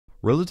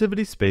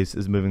Relativity Space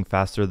is moving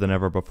faster than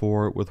ever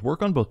before with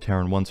work on both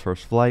Terran 1's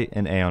first flight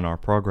and Aeon R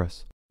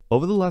Progress.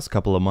 Over the last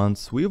couple of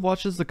months, we have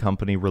watched as the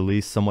company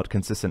release somewhat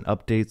consistent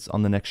updates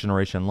on the next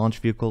generation launch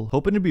vehicle,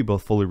 hoping to be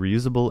both fully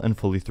reusable and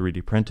fully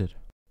 3D printed.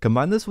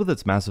 Combine this with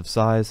its massive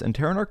size, and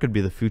Terran R could be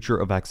the future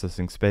of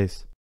accessing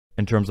space.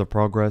 In terms of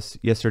progress,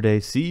 yesterday,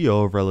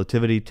 CEO of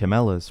Relativity,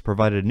 Ellis,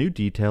 provided new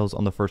details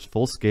on the first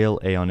full-scale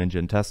Aeon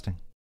engine testing.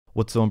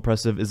 What's so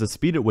impressive is the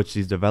speed at which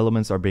these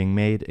developments are being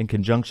made in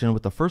conjunction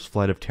with the first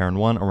flight of Terran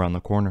 1 around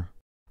the corner.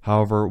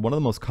 However, one of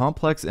the most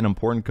complex and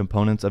important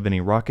components of any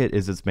rocket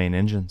is its main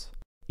engines.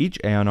 Each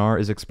Aeon R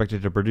is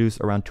expected to produce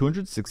around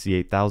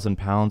 268,000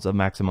 pounds of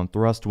maximum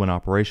thrust when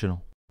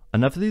operational.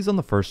 Enough of these on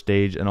the first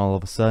stage and all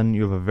of a sudden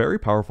you have a very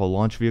powerful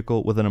launch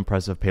vehicle with an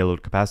impressive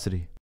payload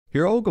capacity.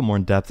 Here I will go more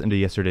in depth into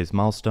yesterday's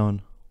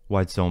milestone,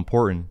 why it's so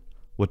important,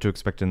 what to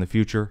expect in the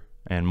future,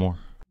 and more.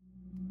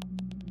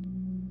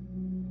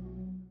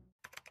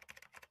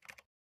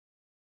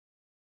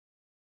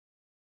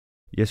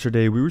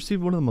 Yesterday, we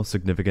received one of the most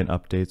significant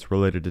updates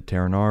related to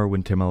Terran R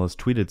when Ellis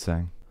tweeted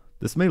saying,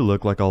 "This may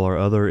look like all our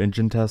other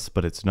engine tests,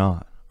 but it's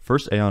not.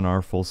 First Aeon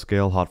R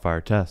full-scale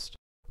hot-fire test.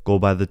 Goal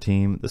by the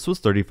team, this was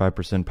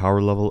 35%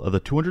 power level of the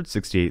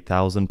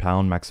 268,000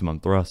 pound maximum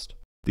thrust.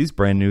 These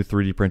brand new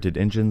 3D printed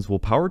engines will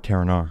power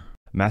Terran R.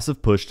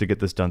 Massive push to get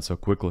this done so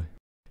quickly."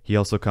 He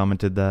also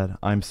commented that,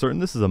 "I'm certain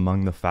this is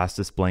among the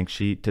fastest blank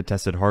sheet to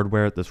tested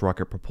hardware at this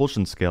rocket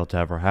propulsion scale to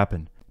ever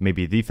happen,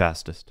 maybe the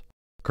fastest."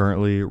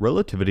 Currently,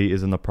 Relativity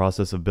is in the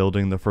process of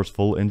building the first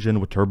full engine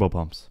with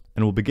turbopumps,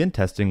 and will begin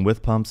testing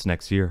with pumps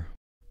next year.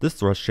 This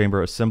thrust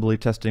chamber assembly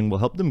testing will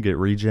help them get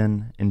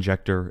regen,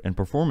 injector, and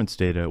performance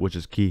data, which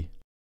is key.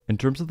 In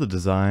terms of the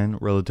design,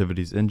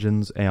 Relativity's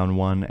engines, Aeon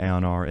 1,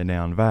 Aeon R, and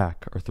Aeon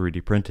Vac, are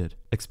 3D printed,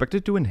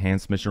 expected to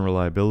enhance mission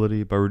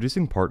reliability by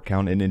reducing part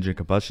count in engine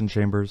combustion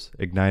chambers,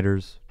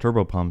 igniters,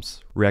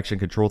 turbopumps, reaction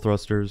control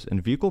thrusters,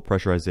 and vehicle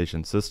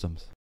pressurization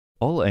systems.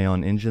 All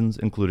Aeon engines,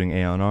 including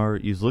Aeon R,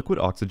 use liquid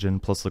oxygen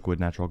plus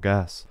liquid natural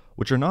gas,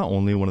 which are not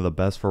only one of the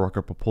best for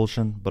rocket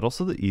propulsion, but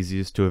also the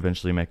easiest to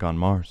eventually make on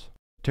Mars.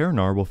 Terran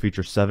R will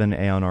feature 7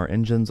 Aeon R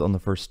engines on the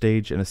first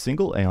stage and a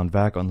single Aeon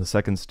Vac on the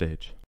second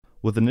stage.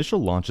 With initial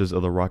launches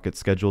of the rocket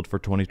scheduled for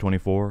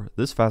 2024,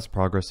 this fast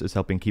progress is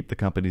helping keep the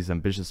company's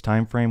ambitious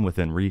timeframe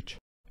within reach.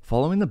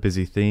 Following the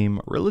busy theme,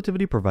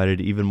 Relativity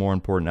provided even more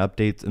important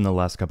updates in the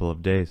last couple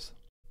of days.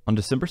 On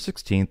December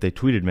 16th, they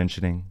tweeted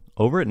mentioning,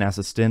 "Over at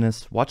NASA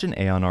Stennis, watch an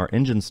Aeon R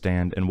engine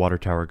stand and water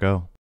tower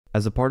go."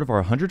 As a part of our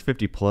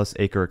 150 plus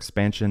acre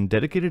expansion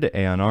dedicated to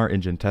Aeon R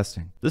engine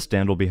testing, this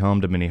stand will be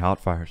home to many hot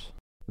fires.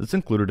 This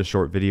included a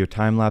short video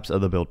time-lapse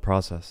of the build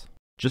process.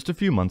 Just a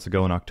few months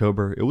ago in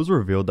October, it was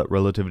revealed that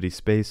Relativity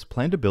Space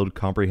planned to build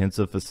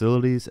comprehensive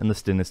facilities in the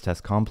Stennis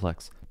test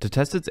complex to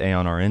test its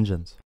Aeon R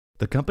engines.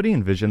 The company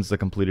envisions the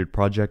completed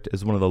project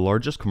as one of the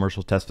largest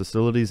commercial test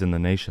facilities in the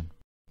nation.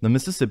 The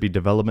Mississippi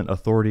Development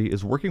Authority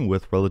is working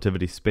with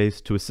Relativity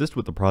Space to assist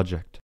with the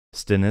project.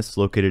 Stennis,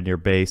 located near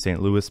Bay, St.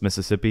 Louis,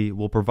 Mississippi,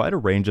 will provide a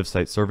range of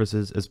site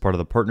services as part of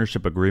the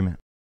partnership agreement.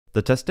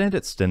 The test stand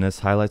at Stennis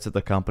highlights that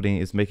the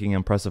company is making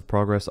impressive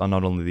progress on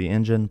not only the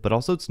engine, but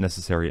also its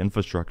necessary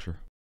infrastructure.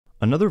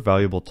 Another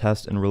valuable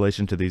test in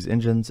relation to these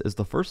engines is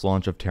the first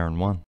launch of Terran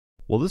 1.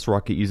 While this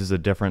rocket uses a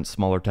different,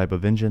 smaller type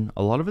of engine,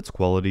 a lot of its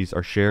qualities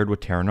are shared with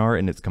Terran R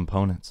and its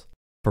components.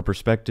 For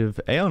perspective,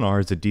 Aeon R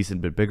is a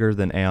decent bit bigger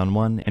than Aeon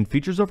 1 and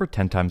features over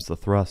 10 times the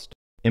thrust.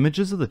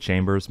 Images of the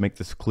chambers make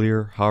this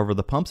clear, however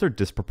the pumps are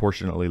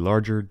disproportionately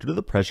larger due to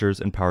the pressures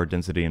and power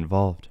density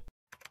involved.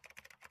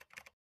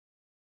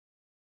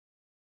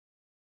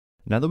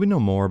 Now that we know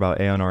more about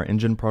Aeon R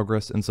engine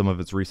progress and some of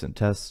its recent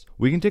tests,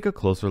 we can take a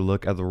closer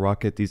look at the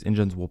rocket these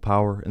engines will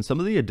power and some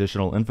of the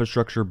additional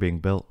infrastructure being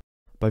built.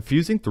 By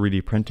fusing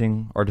 3D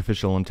printing,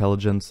 artificial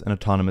intelligence, and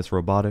autonomous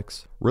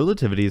robotics,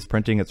 Relativity is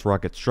printing its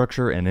rocket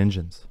structure and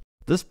engines.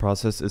 This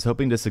process is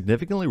hoping to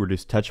significantly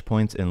reduce touch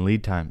points and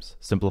lead times,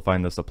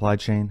 simplifying the supply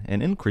chain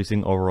and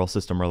increasing overall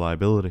system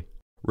reliability.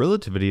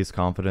 Relativity is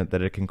confident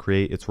that it can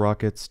create its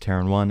rockets,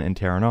 Terran 1 and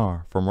Terran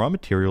R, from raw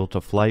material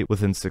to flight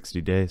within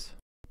 60 days.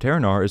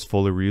 Terran R is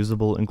fully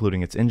reusable,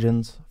 including its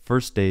engines,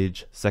 first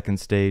stage,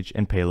 second stage,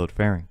 and payload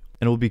fairing,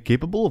 and will be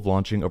capable of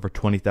launching over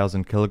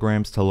 20,000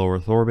 kilograms to low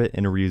Earth orbit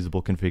in a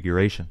reusable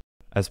configuration.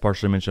 As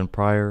partially mentioned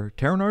prior,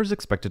 Terran R is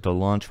expected to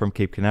launch from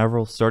Cape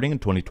Canaveral starting in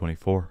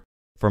 2024.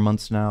 For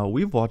months now,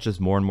 we've watched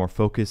as more and more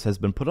focus has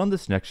been put on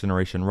this next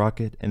generation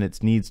rocket and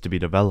its needs to be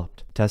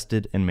developed,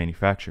 tested, and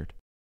manufactured.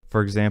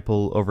 For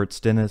example, over at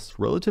Stennis,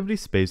 Relativity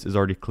Space is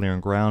already clearing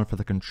ground for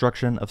the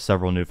construction of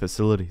several new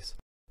facilities.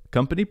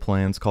 Company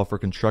plans call for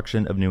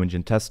construction of new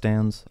engine test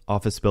stands,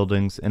 office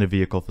buildings, and a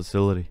vehicle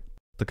facility.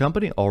 The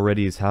company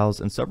already is housed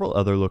in several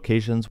other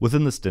locations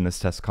within the Stennis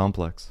test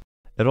complex.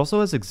 It also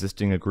has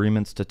existing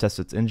agreements to test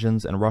its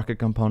engines and rocket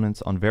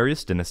components on various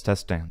Stennis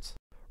test stands.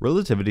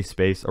 Relativity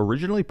Space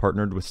originally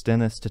partnered with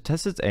Stennis to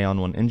test its Aeon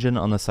 1 engine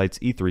on the site's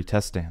E3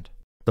 test stand.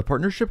 The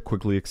partnership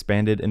quickly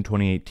expanded in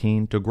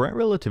 2018 to grant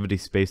Relativity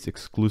Space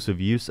exclusive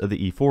use of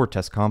the E4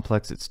 test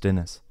complex at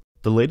Stennis.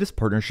 The latest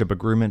partnership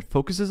agreement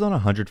focuses on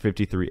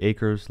 153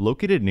 acres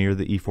located near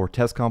the E4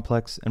 test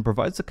complex and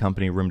provides the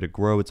company room to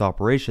grow its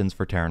operations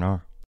for Terran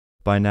R.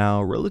 By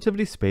now,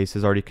 Relativity Space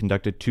has already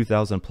conducted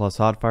 2,000 plus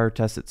hot fire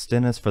tests at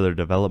Stennis for their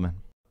development.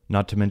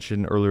 Not to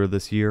mention, earlier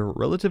this year,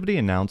 Relativity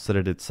announced that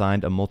it had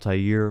signed a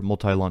multi-year,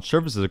 multi-launch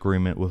services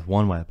agreement with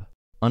OneWeb.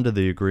 Under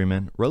the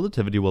agreement,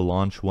 Relativity will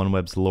launch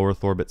OneWeb's low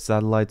Earth orbit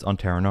satellites on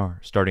Terran R,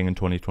 starting in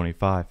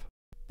 2025.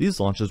 These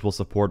launches will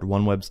support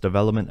OneWeb's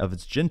development of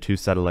its Gen 2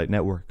 satellite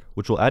network,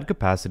 which will add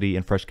capacity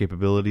and fresh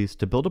capabilities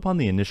to build upon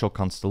the initial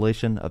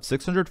constellation of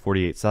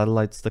 648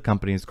 satellites the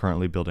company is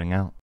currently building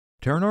out.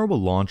 Terran R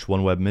will launch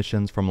OneWeb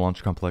missions from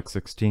Launch Complex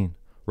 16,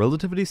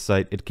 Relativity's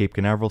site at Cape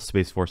Canaveral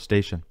Space Force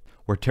Station,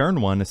 where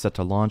Terran 1 is set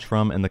to launch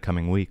from in the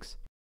coming weeks.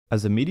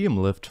 As a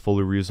medium-lift,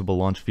 fully reusable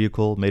launch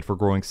vehicle made for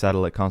growing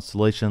satellite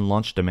constellation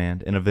launch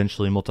demand and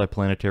eventually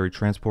multiplanetary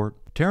transport,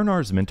 Terran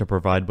R is meant to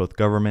provide both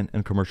government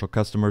and commercial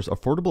customers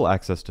affordable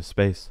access to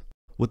space.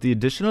 With the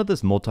addition of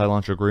this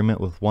multi-launch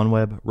agreement with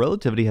OneWeb,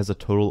 Relativity has a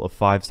total of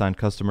 5 signed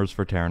customers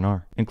for Terran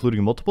R,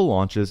 including multiple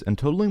launches and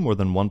totaling more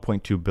than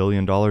 $1.2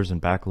 billion in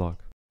backlog.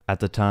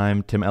 At the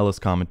time, Tim Ellis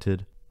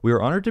commented, "We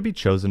are honored to be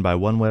chosen by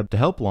OneWeb to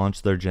help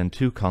launch their Gen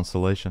 2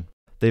 constellation.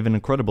 They have an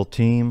incredible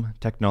team,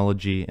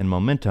 technology, and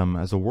momentum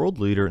as a world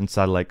leader in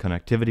satellite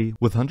connectivity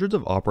with hundreds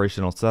of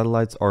operational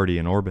satellites already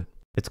in orbit.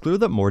 It's clear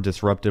that more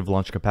disruptive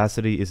launch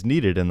capacity is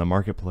needed in the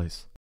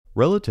marketplace.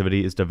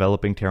 Relativity is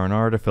developing Terran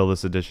R to fill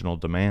this additional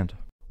demand.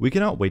 We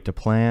cannot wait to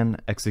plan,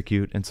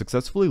 execute, and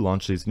successfully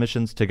launch these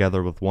missions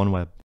together with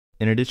OneWeb."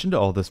 In addition to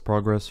all this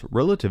progress,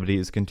 Relativity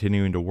is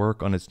continuing to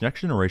work on its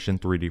next-generation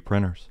 3D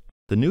printers.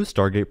 The new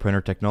Stargate printer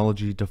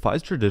technology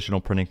defies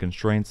traditional printing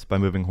constraints by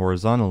moving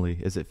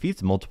horizontally as it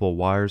feeds multiple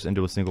wires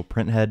into a single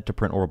print head to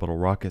print orbital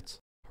rockets.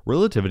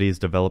 Relativity is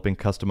developing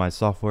customized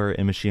software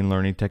and machine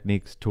learning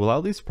techniques to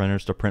allow these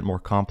printers to print more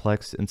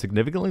complex and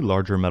significantly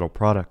larger metal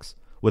products,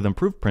 with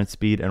improved print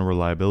speed and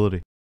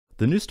reliability.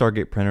 The new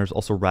Stargate printers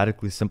also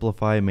radically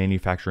simplify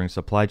manufacturing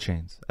supply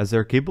chains, as they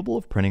are capable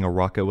of printing a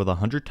rocket with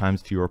 100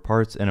 times fewer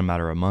parts in a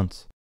matter of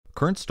months.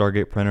 Current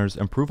Stargate printers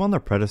improve on their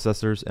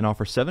predecessors and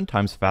offer 7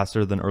 times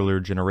faster than earlier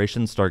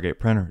generation Stargate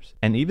printers,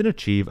 and even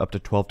achieve up to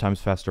 12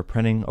 times faster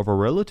printing over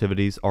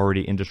Relativity's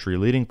already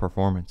industry-leading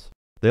performance.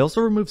 They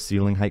also remove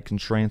ceiling height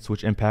constraints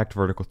which impact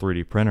vertical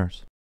 3D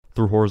printers.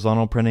 Through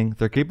horizontal printing,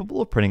 they're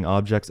capable of printing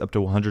objects up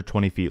to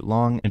 120 feet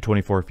long and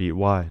 24 feet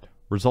wide,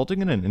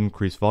 resulting in an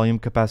increased volume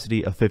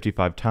capacity of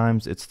 55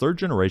 times its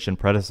third-generation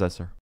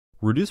predecessor.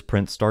 Reduced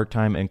print start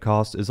time and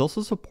cost is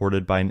also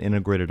supported by an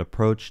integrated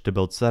approach to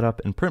build setup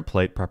and print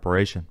plate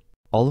preparation,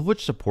 all of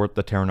which support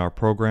the Terran R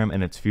program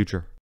and its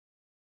future.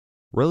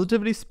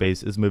 Relativity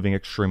Space is moving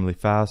extremely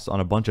fast on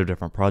a bunch of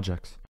different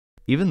projects.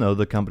 Even though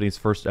the company's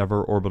first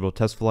ever orbital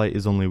test flight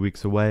is only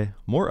weeks away,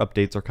 more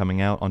updates are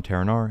coming out on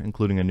Terran R,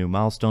 including a new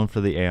milestone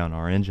for the Aeon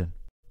R engine.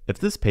 If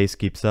this pace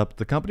keeps up,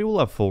 the company will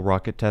have full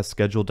rocket tests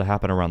scheduled to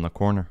happen around the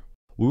corner.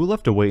 We will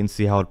have to wait and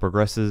see how it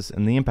progresses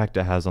and the impact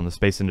it has on the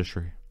space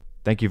industry.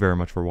 Thank you very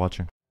much for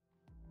watching.